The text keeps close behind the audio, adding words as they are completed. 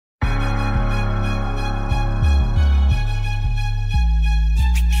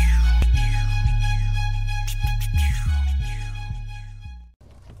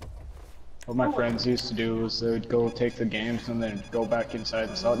What my friends used to do was they would go take the games and then go back inside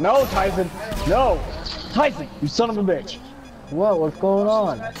the cell. No, Tyson! No! Tyson! You son of a bitch! What? What's going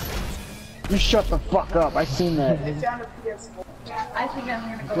on? You shut the fuck up, I seen that. I think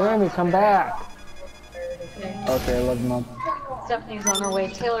I'm gonna go. Jeremy, come back. Okay, I love you, Mom. Stephanie's on her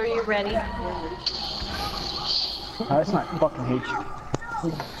way. Taylor, are you ready? That's not fucking hate you.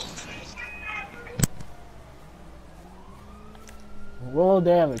 Roll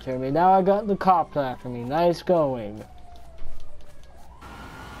damage, Jeremy. Now I got the cops after me. Nice going.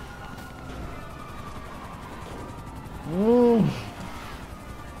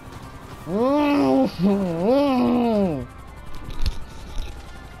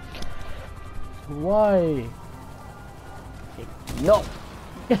 Why? No.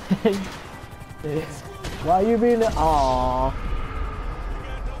 Why you being? Aww.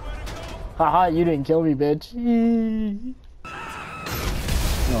 Haha, you didn't kill me, bitch.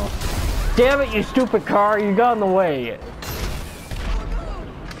 No. Damn it, you stupid car! You got in the way.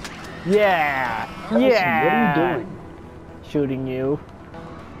 Yeah. Carson, Yeah. what are you doing? Shooting you.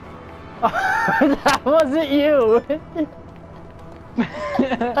 That wasn't you.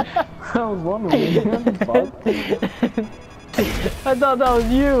 I was wondering, what the fuck? I thought that was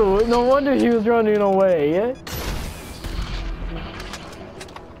you. No wonder he was running away.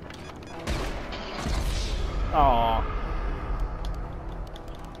 Aww.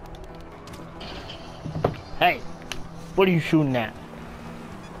 Hey, what are you shooting at?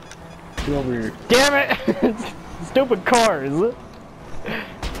 Get over here. Damn it! Stupid cars.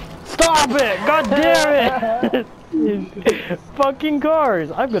 Stop it! God damn it! Fucking cars!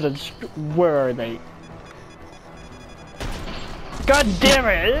 I'm gonna. Where are they? God damn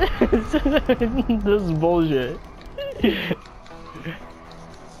it! This is bullshit.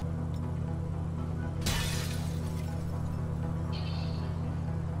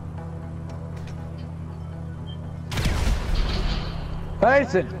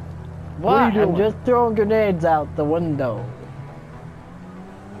 Tyson! What? are you doing? I'm just throwing grenades out the window.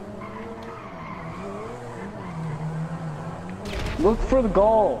 Look for the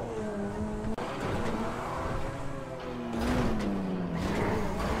goal.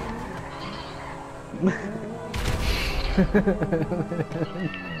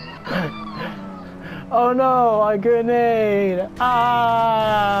 Oh no, a grenade!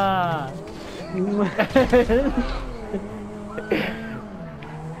 Ah!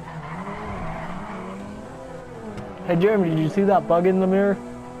 Hey Jeremy, did you see that bug in the mirror?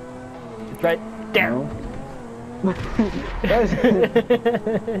 It's right there. No.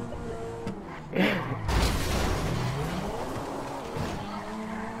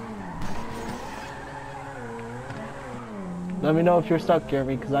 Let me know if you're stuck,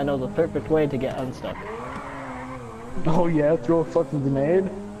 Jeremy, because I know the perfect way to get unstuck. Oh yeah, throw a fucking grenade?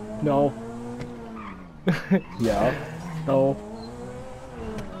 No. Yeah. No.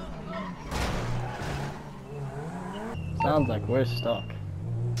 Sounds like we're stuck.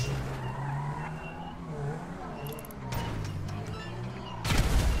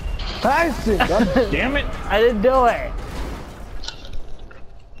 Tyson! God damn it! I didn't do it!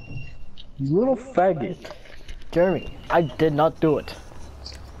 You little faggot. Jeremy, I did not do it.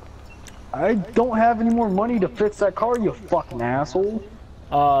 I don't have any more money to fix that car, you fucking asshole.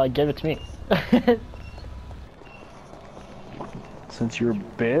 Give it to me. Since you're a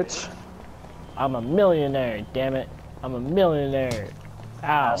bitch. I'm a millionaire, damn it. I'm a millionaire. Ow.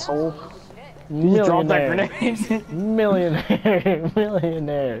 Asshole. You dropped that grenade. Millionaire.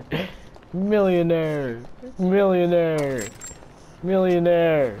 Millionaire. Millionaire. Millionaire.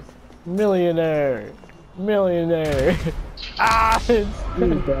 Millionaire. Millionaire. Millionaire. Ah! You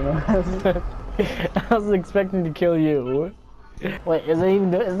dumbass. I was expecting to kill you. Wait, is it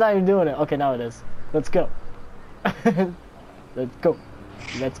even? It's not even doing it. Okay, now it is. Let's go. Let's go.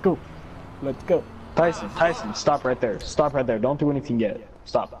 Let's go. Let's go. Tyson, stop right there. Stop right there. Don't do anything yet.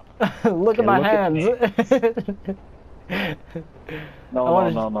 Stop. Look at my look at hands. No, I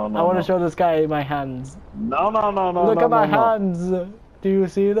no. want to show this guy my hands. No. Look at my hands. Do you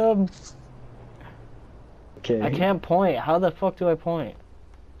see them? Okay. I can't point. How the fuck do I point?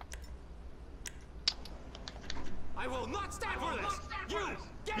 I will not stand for this. You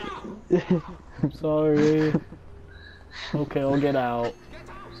get out. Sorry. Okay, I'll get out. Get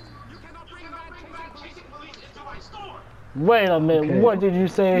out. You cannot bring bad chasing police into my store. Wait a minute. Okay. What did you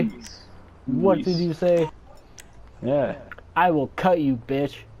say? Please. What did you say? Yeah. I will cut you,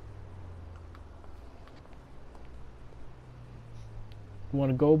 bitch. You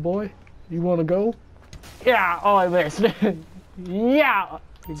wanna go, boy? You wanna go? Yeah! Oh, I missed. Yeah!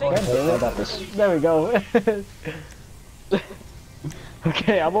 I got this. There we go.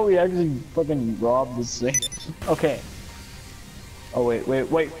 Okay, how about we actually fucking rob this thing? Okay. Oh wait,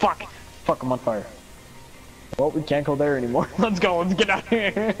 fuck! Fuck, I'm on fire. Well, we can't go there anymore. Let's go, let's get out of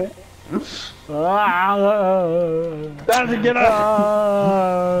here. That's get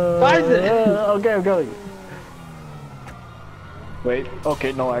out! Okay, I'm going. Wait,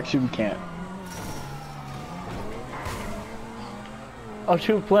 okay, no, actually we can't. Oh,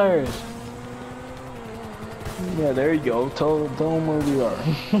 2 players. Yeah, there you go. Tell them where we are.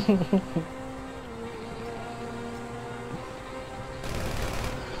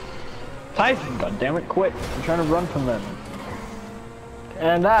 Tyson, goddammit, quit. I'm trying to run from them.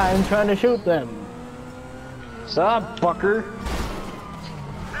 And I'm trying to shoot them. Stop, fucker.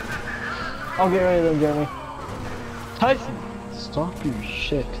 I'll get rid of them, Jeremy. Tyson, stop your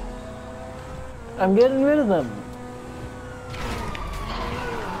shit. I'm getting rid of them.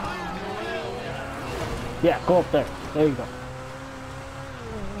 Yeah, go up there. There you go.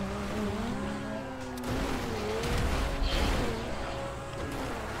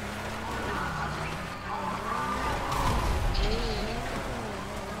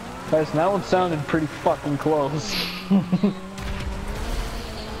 Tyson, that one sounded pretty fucking close.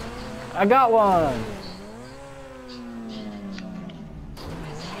 I got one.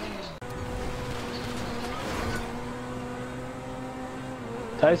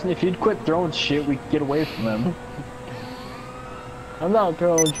 Tyson, if you'd quit throwing shit, we could get away from them. I'm not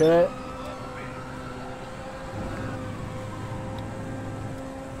throwing shit.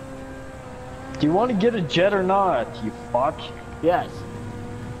 Do you want to get a jet or not, you fuck? Yes.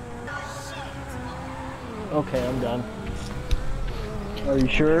 Okay, I'm done. Are you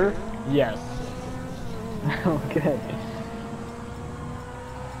sure? Yes. Okay.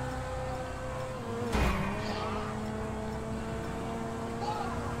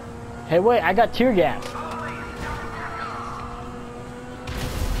 Hey, wait, I got tear gas.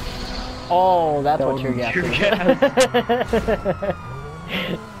 Oh, that's what tear gas is.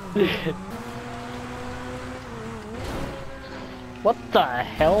 What the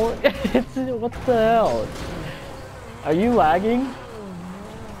hell? What the hell? Are you lagging?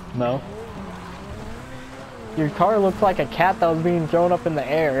 No. Your car looks like a cat that was being thrown up in the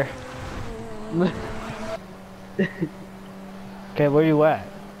air. Okay, where you at?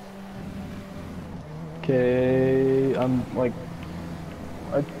 Okay, I'm like...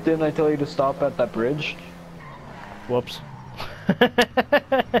 didn't I tell you to stop at that bridge? Whoops.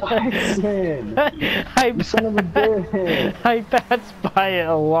 Tyson! You son of a bitch! I passed by it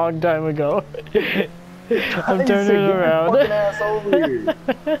a long time ago. I'm turning around. Fucking ass over here.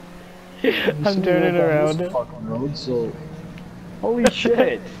 I'm turning around. This fucking road, so... Holy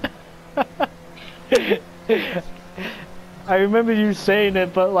shit! I remember you saying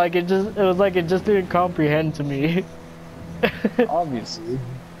it, but like it was like it just didn't comprehend to me. Obviously.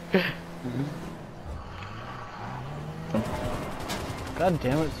 God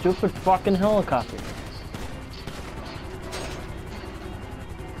damn it, stupid fucking helicopter.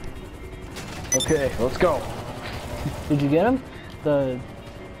 Okay, let's go. Did you get him?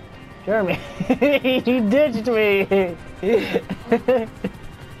 Jeremy, you ditched me.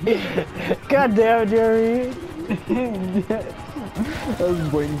 God damn it, Jeremy. I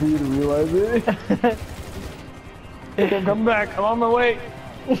was waiting for you to realize it. Okay, I'm coming back. I'm on my way.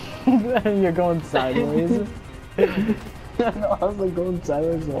 You're going sideways. No, I was like going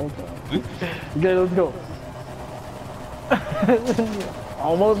sideways the whole time. Okay, let's go.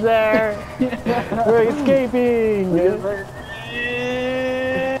 Almost there. We're escaping.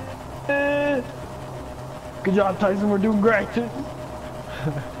 Good job, Tyson. We're doing great.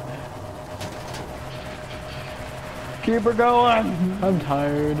 Keep her going. I'm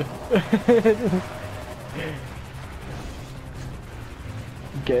tired.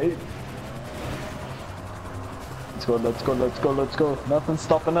 Okay. Let's go, let's go, let's go, let's go. Nothing's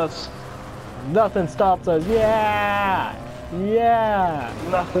stopping us. Nothing stops us. Yeah. Yeah.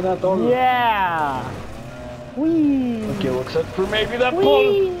 Nothing at all. Yeah. Whee. Okay, well, except for maybe that Whee.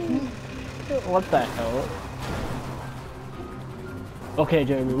 pole. What the hell? Okay,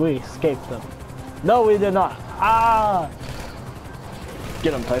 Jeremy, we escaped them. No, we did not. Ah!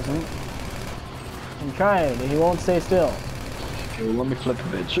 Get him, Tyson. I'm trying, but he won't stay still. Okay, well, let me flip a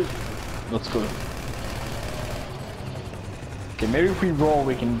bitch. Let's go. Okay, maybe if we roll,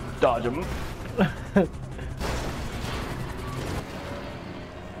 we can dodge him.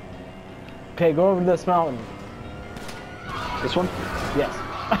 Okay, go over this mountain. This one? Yes.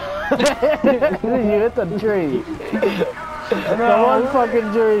 You hit the tree. The one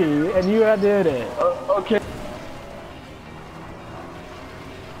fucking tree, and you had to hit it. Okay.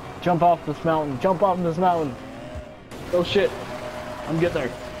 Jump off this mountain. Jump off this mountain. Oh shit. I'm getting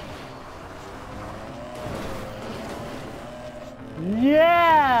there.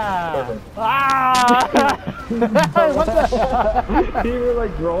 Yeah! Ah! What the? You were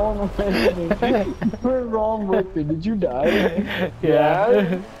like rolling with me. You were rolling with me. Did you die?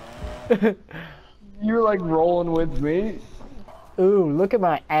 Yeah. You were like rolling with me. Ooh, look at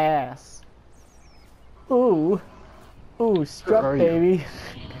my ass. Ooh. Ooh, Where strut are you? baby.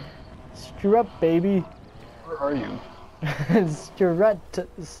 Strut baby. Where are you? Strut.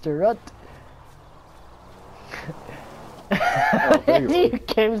 Strut. there you You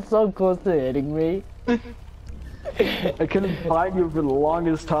came so close to hitting me. I couldn't find you for the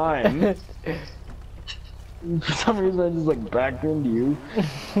longest time. For some reason, I just like backed into you.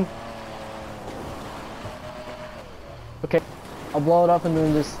 Okay, I'll blow it up and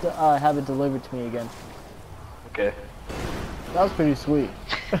then just have it delivered to me again. Okay. That was pretty sweet.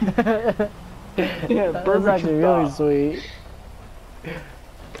 Yeah, That was actually really sweet.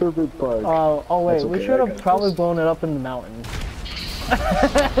 Perfect park. Oh wait, That's we okay, should I have got probably this. blown it up in the mountain.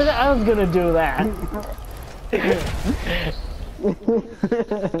 I was gonna do that.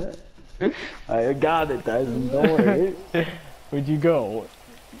 I got it, Tyson. Don't worry. Where'd you go?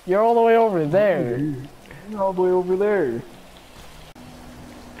 You're all the way over there. You're all the way over there.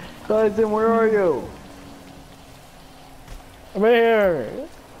 Tyson, where are you? I'm here.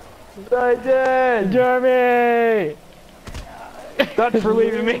 Tyson! Jeremy! That's for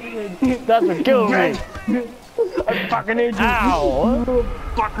leaving me. That's what killed me. I fucking hate you. Ow! You little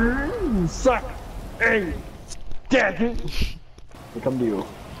fucker. You suck. Hey. Damn it. I come to you.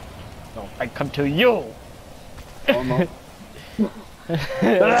 No, I come to you. Oh no.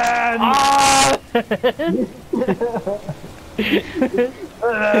 Ah!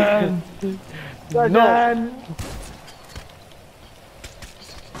 No.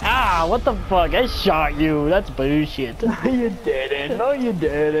 Ah, what the fuck? I shot you. That's bullshit. No, you didn't. No, you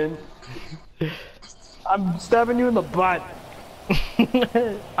didn't. I'm stabbing you in the butt.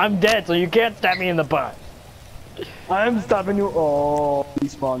 I'm dead, so you can't stab me in the butt. I'm stabbing you. Oh, he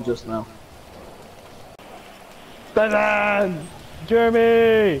spawned just now. Tyson!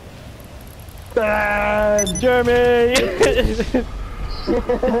 Jeremy! Tyson! Jeremy!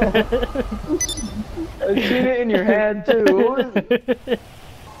 I seen it in your head too.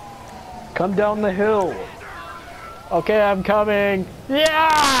 Come down the hill. Okay, I'm coming.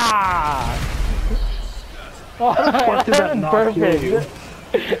 Yeah! Oh, fuck did that not kill perfect. you?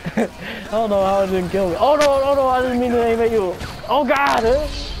 I don't know how it didn't kill me. Oh no, oh no, I didn't mean to aim at you. Oh god!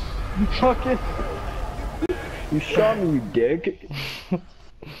 You fucking. You shot me, you dick.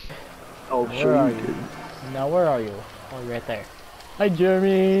 Oh, Where sure are you you? did. Now where are you? Oh, you're right there. Hi,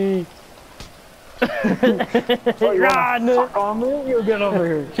 Jeremy. Oh, you're Run! gonna fuck on me? You get over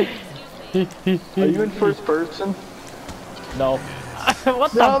here. Are you in first person? No.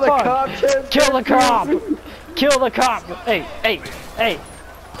 What the No, the fuck? cop said. Kill the cop! Kill the cop! Hey, hey, hey!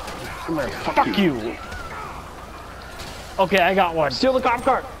 Come here, Fuck you! Okay, I got one. Steal the cop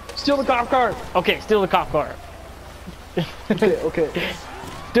car! Steal the cop car! Okay, steal the cop car. Okay, okay.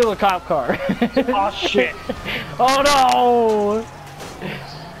 Steal the cop car. Oh shit! Oh no!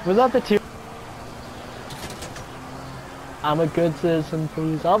 Was that the two? I'm a good citizen,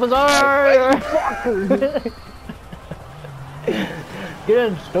 police officer! Get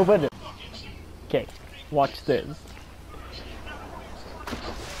in, stupid! Okay, watch this.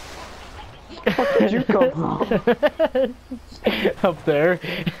 Where did you come from? Up there.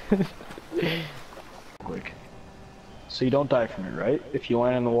 Quick. So you don't die from it, right? If you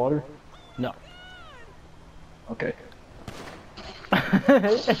land in the water? No. Okay. I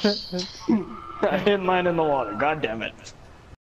didn't land in the water, god damn it.